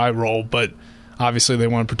 That's how I roll. But obviously, they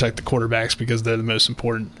want to protect the quarterbacks because they're the most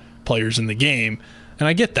important players in the game, and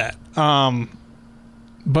I get that.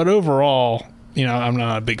 But overall, I'm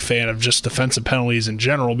not a big fan of just defensive penalties in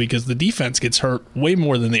general because the defense gets hurt way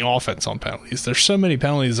more than the offense on penalties. There's so many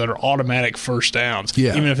penalties that are automatic first downs,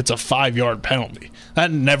 even if it's a 5-yard penalty. That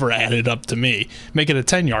never added up to me. Make it a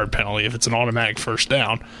 10-yard penalty if it's an automatic first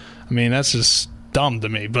down. I mean, that's just dumb to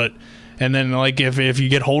me. And then like if you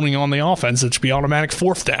get holding on the offense, it should be automatic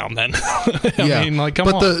 4th down then. I mean, like, come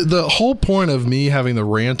on. But the whole point of me having the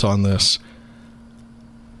rant on this,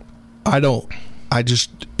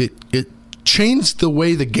 it changed the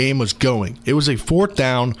way the game was going. It was a 4th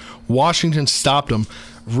down. Washington stopped them,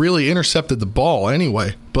 really intercepted the ball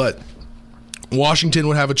anyway, but Washington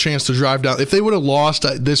would have a chance to drive down. If they would have lost,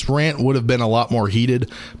 this rant would have been a lot more heated,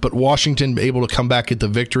 but Washington able to come back at the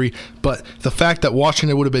victory. But the fact that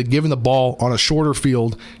Washington would have been given the ball on a shorter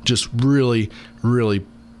field just really, really,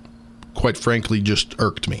 quite frankly, just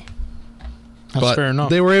irked me. That's fair enough.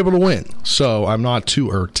 They were able to win, so I'm not too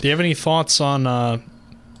irked. Do you have any thoughts on,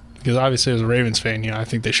 because obviously as a Ravens fan, I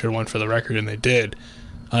think they should have won for the record, and they did.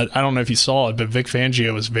 I don't know if you saw it, but Vic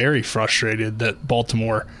Fangio was very frustrated that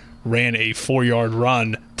Baltimore ran a 4-yard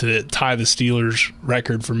run to tie the Steelers'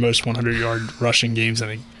 record for most 100-yard rushing games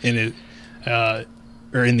in the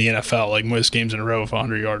NFL, like most games in a row of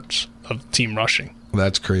 100 yards of team rushing.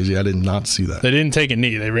 That's crazy. I did not see that. They didn't take a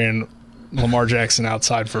knee. They ran Lamar Jackson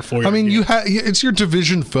outside for 4 yards. I mean, it's your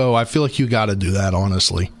division foe. I feel like you got to do that,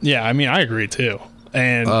 honestly. Yeah, I mean, I agree too.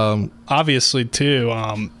 And obviously too,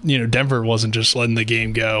 Denver wasn't just letting the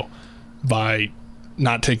game go by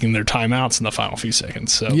not taking their timeouts in the final few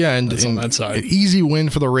seconds. So yeah, and on that side, an easy win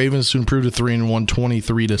for the Ravens to improve to 3-1,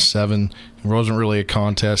 23-7. It wasn't really a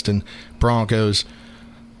contest, and Broncos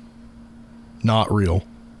not real.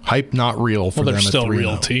 Hype not real for them. They're still a 3-0.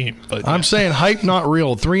 real team. But I'm saying hype not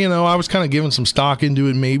real. 3-0. I was kind of giving some stock into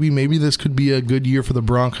it. Maybe this could be a good year for the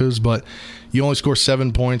Broncos, but you only score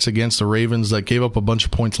 7 points against the Ravens that gave up a bunch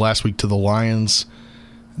of points last week to the Lions.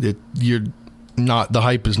 The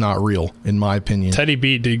hype is not real, in my opinion. Teddy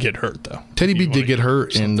B did get hurt, though. Teddy B did get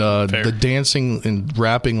hurt, and the dancing and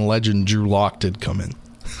rapping legend Drew Lock did come in.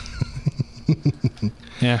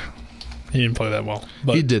 Yeah, he didn't play that well.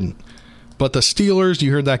 But he didn't. But the Steelers,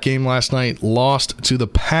 you heard that game last night, lost to the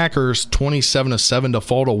Packers 27-7 to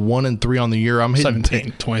fall to 1-3 on the year. I'm hitting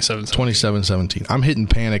 27-17. I'm hitting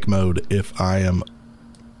panic mode if I am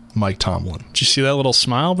Mike Tomlin. Did you see that little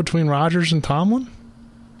smile between Rodgers and Tomlin?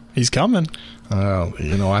 He's coming.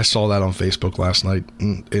 I saw that on Facebook last night,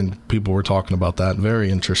 and people were talking about that. Very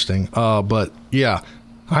interesting. But yeah,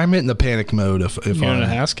 I'm hitting the panic mode if I'm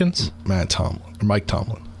Haskins, Mike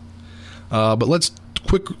Tomlin. But let's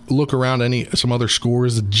quick look around some other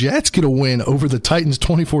scores. The Jets get a win over the Titans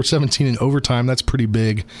 24-17 in overtime. That's pretty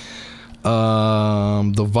big.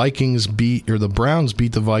 The Browns beat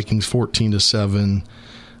the Vikings 14-7.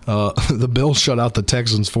 The Bills shut out the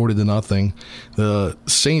Texans 40-0. The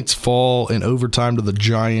Saints fall in overtime to the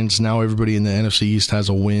Giants. Now everybody in the NFC East has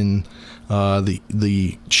a win.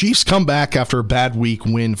 The Chiefs come back after a bad week,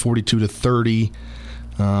 win 42-30.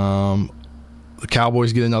 The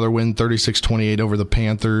Cowboys get another win, 36-28 over the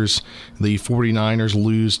Panthers. The 49ers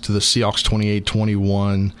lose to the Seahawks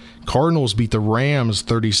 28-21. Cardinals beat the Rams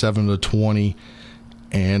 37-20.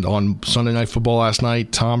 And on Sunday Night Football last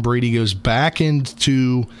night, Tom Brady goes back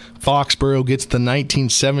into Foxborough, gets the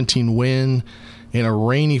 19-17 win in a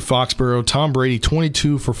rainy Foxborough. Tom Brady,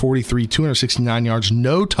 22 for 43, 269 yards,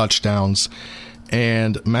 no touchdowns.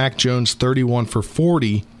 And Mac Jones, 31 for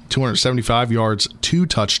 40, 275 yards, 2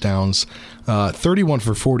 touchdowns. 31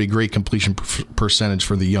 for 40, great completion percentage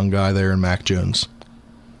for the young guy there in Mac Jones.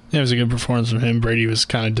 Yeah, it was a good performance from him. Brady was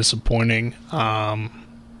kind of disappointing.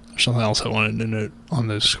 Something else I wanted to note on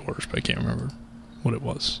those scores, but I can't remember what it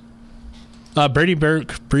was. Brady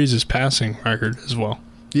broke Brees' passing record as well.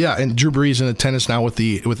 Yeah, and Drew Brees in attendance now with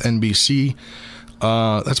NBC.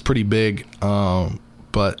 That's pretty big.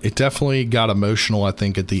 But it definitely got emotional, I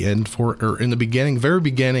think, at the end in the beginning, very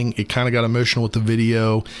beginning, it kind of got emotional with the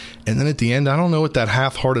video. And then at the end, I don't know what that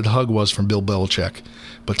half-hearted hug was from Bill Belichick.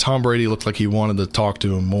 But Tom Brady looked like he wanted to talk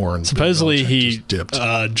to him more. And supposedly he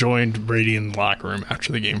joined Brady in the locker room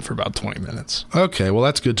after the game for about 20 minutes. Okay, well,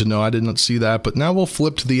 that's good to know. I didn't see that. But now we'll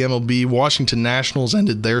flip to the MLB. Washington Nationals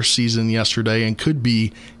ended their season yesterday and could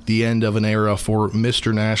be the end of an era for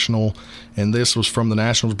Mr. National. And this was from the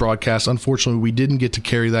Nationals broadcast. Unfortunately, we didn't get to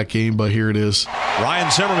carry that game, but here it is.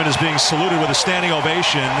 Ryan Zimmerman is being saluted with a standing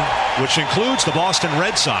ovation, which includes the Boston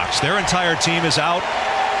Red Sox. Their entire team is out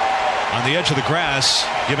on the edge of the grass,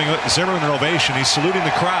 giving Zimmerman an ovation. He's saluting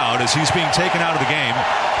the crowd as he's being taken out of the game.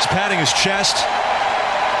 He's patting his chest,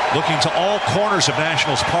 looking to all corners of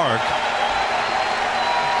Nationals Park.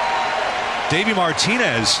 Davey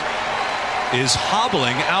Martinez is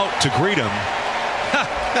hobbling out to greet him.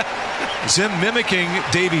 Zim mimicking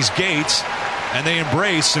Davey's gait, and they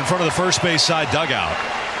embrace in front of the first base side dugout.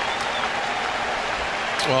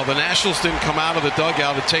 Well, the Nationals didn't come out of the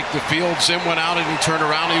dugout to take the field. Zim went out and he turned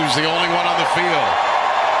around. He was the only one on the field.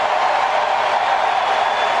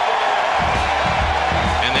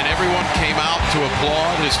 And then everyone came out to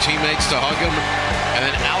applaud, his teammates to hug him. And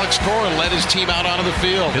then Alex Cora led his team out onto the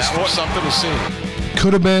field. That was something to see.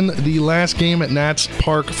 Could have been the last game at Nats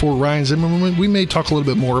Park for Ryan Zimmerman. We may talk a little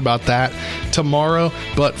bit more about that tomorrow.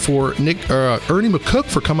 But for Ernie McCook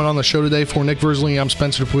for coming on the show today, for Nick Verzley, I'm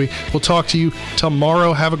Spencer Dupuy. We'll talk to you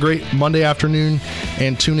tomorrow. Have a great Monday afternoon,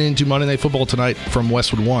 and tune in to Monday Night Football tonight from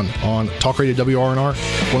Westwood One on Talk Radio WRNR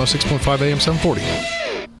 106.5 AM 740.